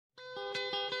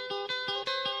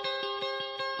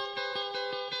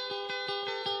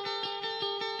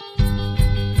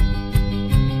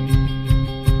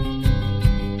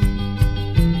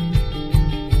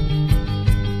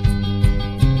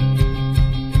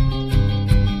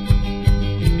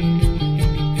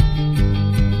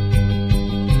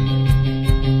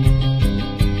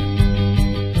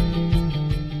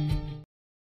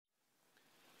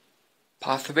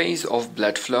Pathways of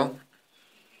blood flow.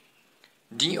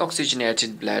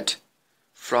 Deoxygenated blood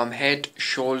from head,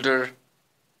 shoulder,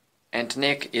 and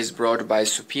neck is brought by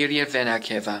superior vena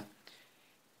cava,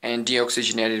 and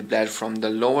deoxygenated blood from the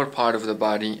lower part of the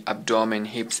body, abdomen,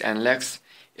 hips, and legs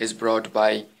is brought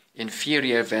by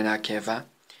inferior vena cava.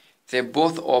 They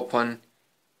both open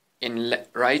in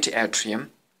right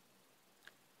atrium.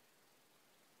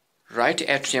 Right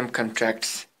atrium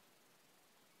contracts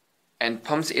and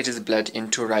pumps its blood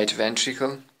into right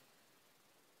ventricle.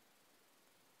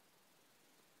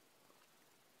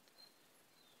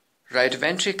 Right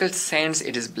ventricle sends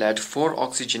its blood for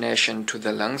oxygenation to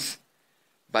the lungs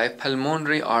by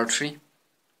pulmonary artery.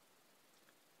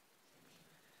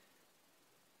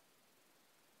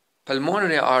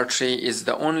 Pulmonary artery is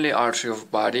the only artery of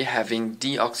body having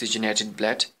deoxygenated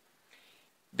blood.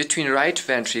 Between right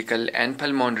ventricle and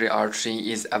pulmonary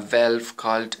artery is a valve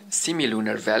called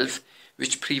semilunar valve,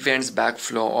 which prevents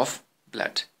backflow of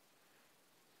blood.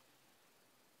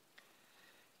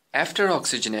 After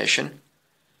oxygenation,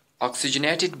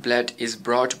 oxygenated blood is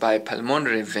brought by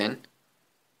pulmonary vein,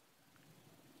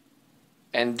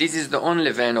 and this is the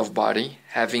only vein of body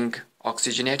having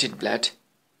oxygenated blood.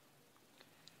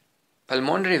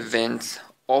 Pulmonary veins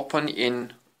open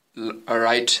in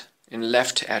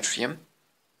left atrium.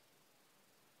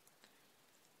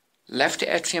 Left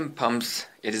atrium pumps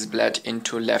its blood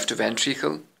into left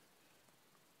ventricle.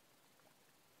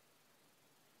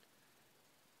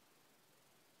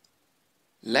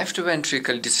 Left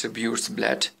ventricle distributes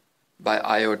blood by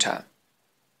aorta.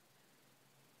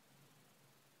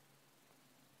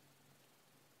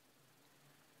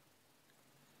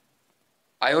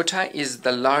 Aorta is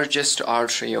the largest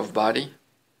artery of body,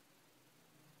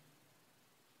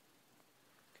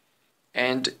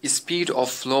 and speed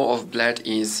of flow of blood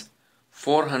is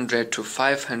 400 to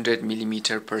 500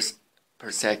 millimeter per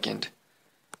second.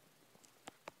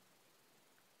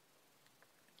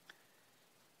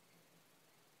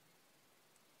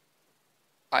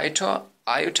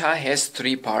 Aorta has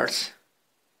three parts: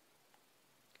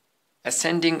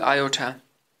 ascending aorta,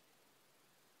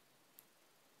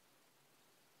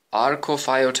 arc of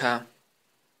aorta,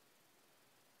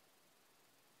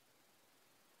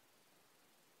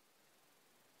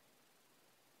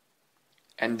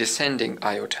 and descending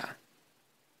aorta.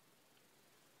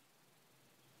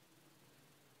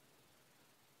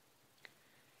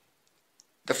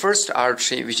 The first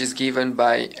artery, which is given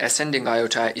by ascending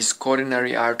aorta, is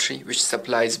coronary artery, which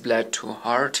supplies blood to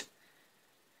heart,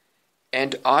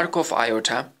 and arc of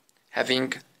aorta,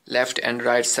 having left and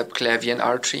right subclavian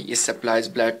artery, is supplies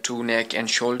blood to neck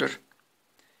and shoulder.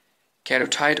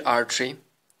 Carotid artery,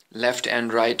 left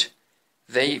and right,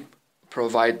 they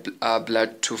provide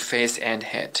blood to face and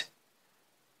head.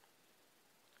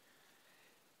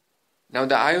 Now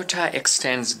the aorta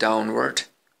extends downward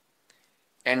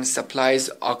and supplies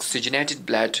oxygenated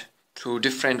blood to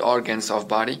different organs of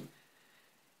body.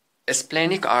 A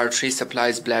splenic artery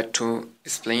supplies blood to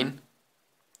spleen.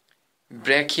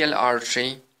 Brachial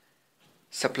artery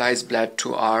supplies blood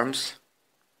to arms.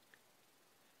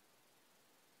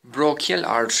 Bronchial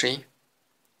artery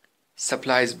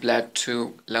supplies blood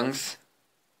to lungs.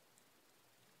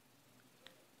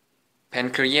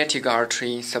 Pancreatic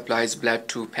artery supplies blood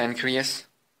to pancreas.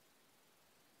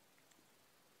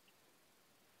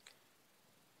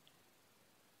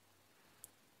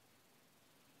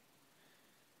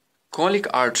 Colic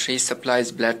artery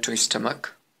supplies blood to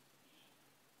stomach.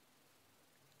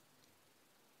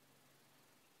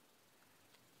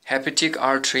 Hepatic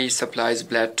artery supplies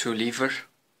blood to liver.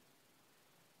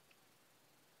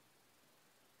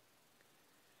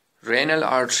 Renal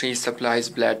artery supplies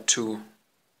blood to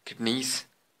kidneys.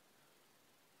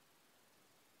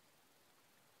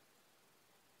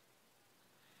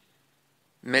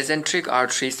 Mesenteric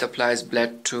artery supplies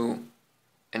blood to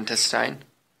intestine.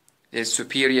 There is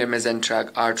superior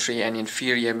mesenteric artery and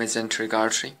inferior mesenteric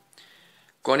artery.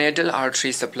 Gonadal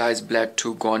artery supplies blood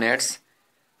to gonads.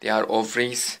 They are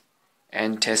ovaries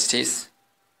and testes,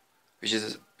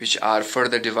 which are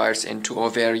further divided into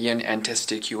ovarian and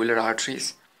testicular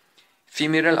arteries.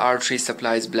 Femoral artery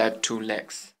supplies blood to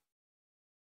legs.